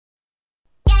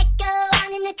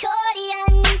on an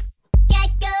accordion.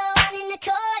 Gecko on an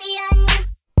accordion.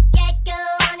 Gecko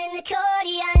on an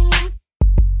accordion.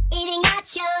 Eating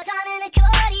nachos on an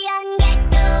accordion.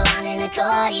 Gecko on an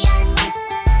accordion.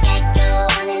 Gecko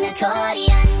on an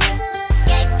accordion.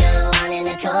 Gecko on an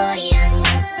accordion.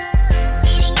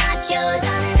 Eating nachos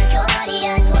on an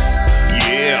accordion. Whoa.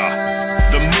 Yeah.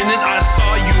 The minute I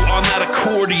saw you on that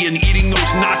accordion eating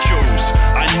those nachos,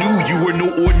 I knew you were no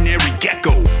ordinary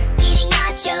gecko. Eating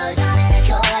nachos on an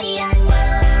accordion.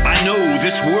 Whoa. I know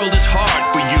this world is hard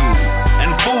for you,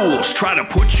 and fools try to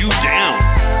put you down.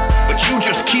 But you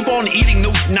just keep on eating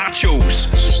those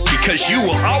nachos, because you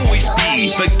will always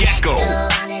be the gecko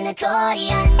On an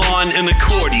accordion. on an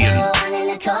accordion, On an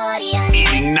accordion.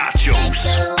 eating nachos.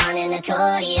 Gecko on an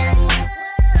accordion.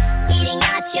 Eating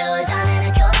nachos on an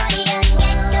accordion.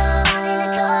 Gecko on an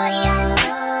accordion.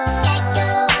 Gecko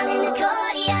on an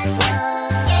accordion.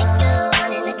 Gecko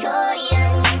on an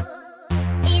accordion.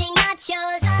 Eating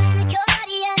nachos